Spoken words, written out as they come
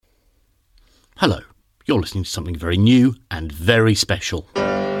Hello, you're listening to something very new and very special.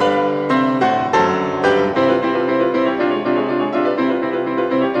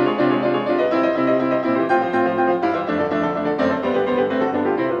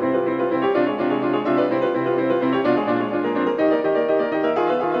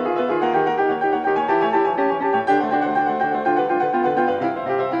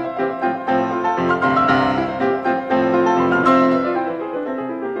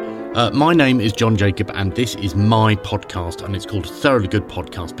 My name is John Jacob and this is my podcast, and it's called Thoroughly Good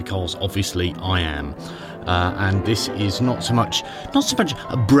Podcast because obviously I am. And this is not so much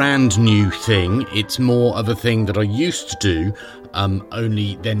a brand new thing. It's more of a thing that I used to do,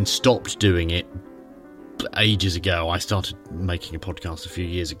 only then stopped doing it ages ago. I started making a podcast a few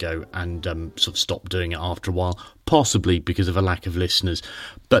years ago and sort of stopped doing it after a while, possibly because of a lack of listeners.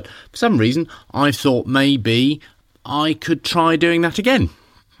 But for some reason, I thought maybe I could try doing that again,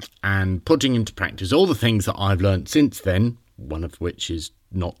 and putting into practice all the things that I've learnt since then, one of which is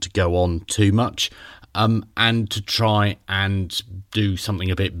not to go on too much, and to try and do something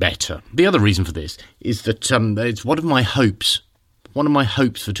a bit better. The other reason for this is that it's one of my hopes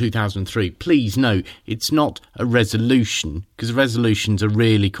for 2003. Please note, it's not a resolution, because resolutions are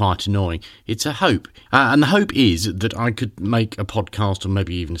really quite annoying. It's a hope. And the hope is that I could make a podcast, or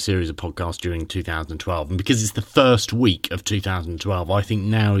maybe even a series of podcasts during 2012. And because it's the first week of 2012, I think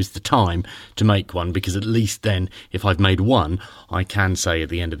now is the time to make one, because at least then, if I've made one, I can say at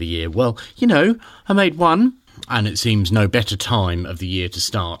the end of the year, well, you know, I made one. And it seems no better time of the year to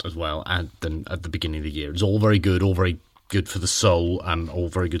start as well than at the beginning of the year. It's all very good, all very good for the soul, all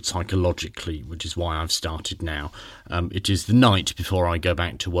very good psychologically, which is why I've started now. It is the night before I go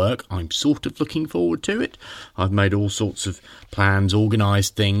back to work. I'm sort of looking forward to it. I've made all sorts of plans,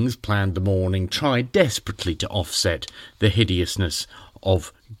 organised things, planned the morning, tried desperately to offset the hideousness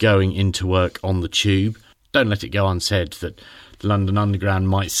of going into work on the tube. Don't let it go unsaid that the London Underground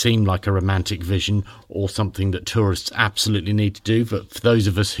might seem like a romantic vision or something that tourists absolutely need to do, but for those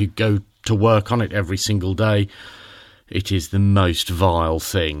of us who go to work on it every single day, it is the most vile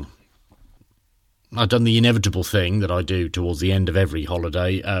thing. I've done the inevitable thing that I do towards the end of every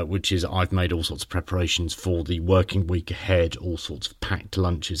holiday, which is I've made all sorts of preparations for the working week ahead. All sorts of packed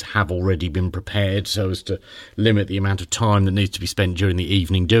lunches have already been prepared so as to limit the amount of time that needs to be spent during the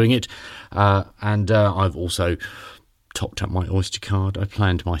evening doing it. And I've also topped up my Oyster card. I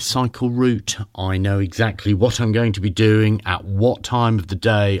planned my cycle route. I know exactly what I'm going to be doing at what time of the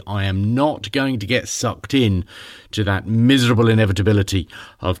day. I am not going to get sucked in to that miserable inevitability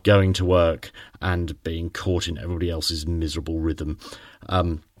of going to work and being caught in everybody else's miserable rhythm.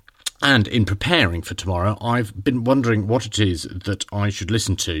 And in preparing for tomorrow, I've been wondering what it is that I should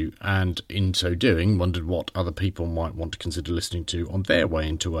listen to, and in so doing, wondered what other people might want to consider listening to on their way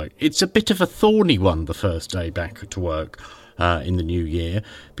into work. It's a bit of a thorny one, the first day back to work in the new year,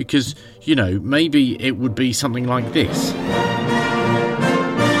 because, you know, maybe it would be something like this.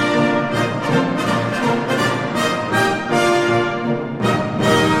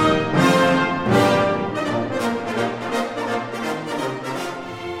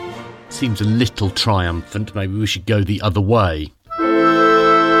 Seems a little triumphant. Maybe we should go the other way.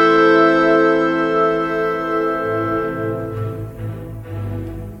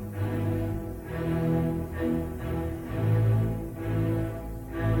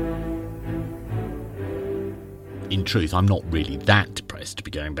 In truth, I'm not really that depressed to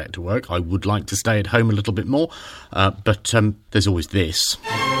be going back to work. I would like to stay at home a little bit more, but there's always this.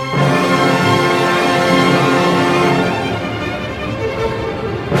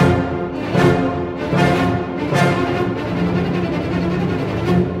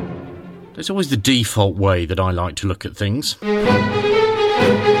 It's always the default way that I like to look at things.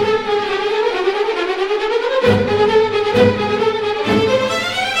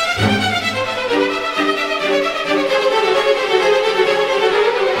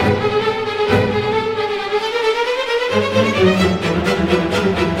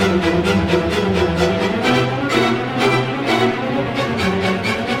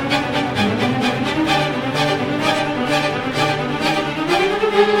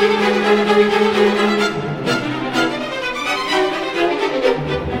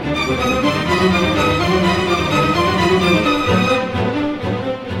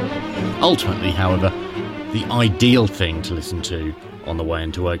 Ultimately, however, the ideal thing to listen to on the way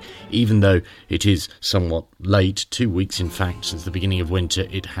into work, even though it is somewhat late, 2 weeks in fact since the beginning of winter,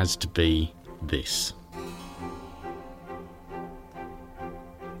 it has to be this.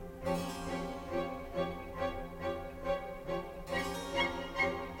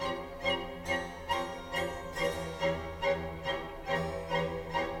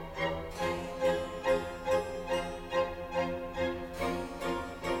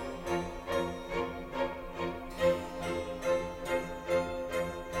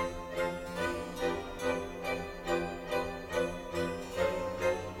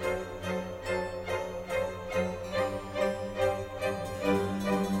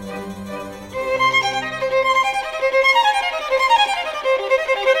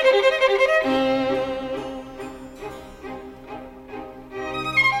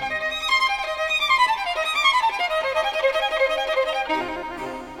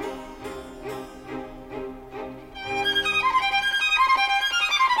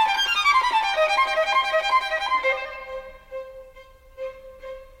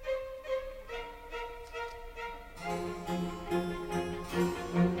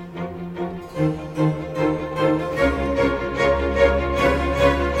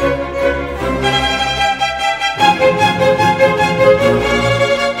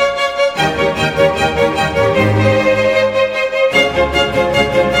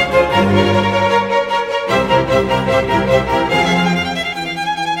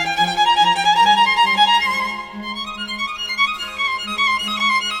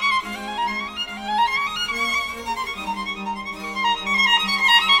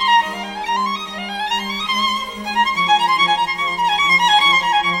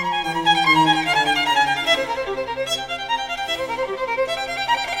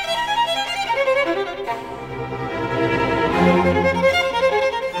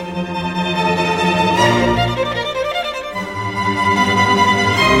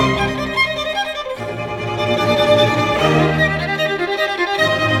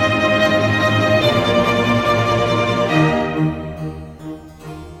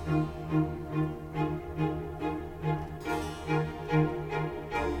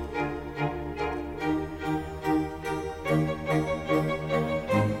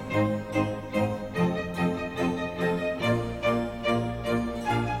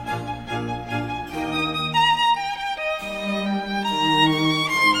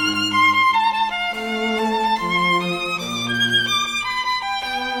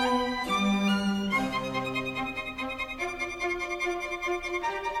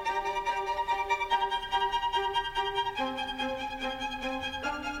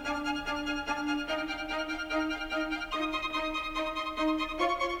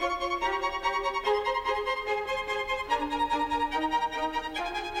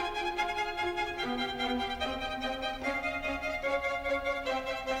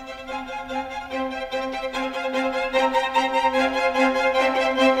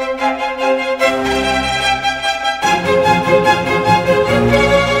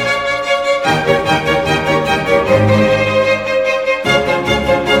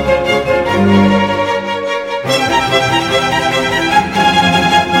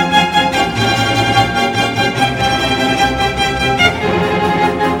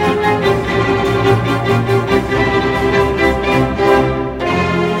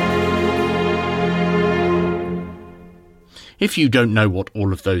 If you don't know what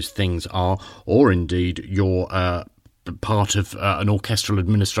all of those things are, or indeed you're part of an orchestral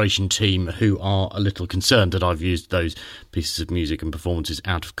administration team who are a little concerned that I've used those pieces of music and performances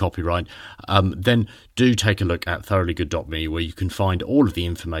out of copyright, then do take a look at thoroughlygood.me, where you can find all of the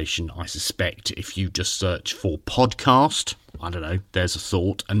information. I suspect if you just search for podcast, I don't know, there's a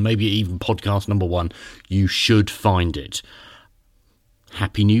thought, and maybe even podcast number 1, you should find it.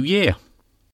 Happy New Year.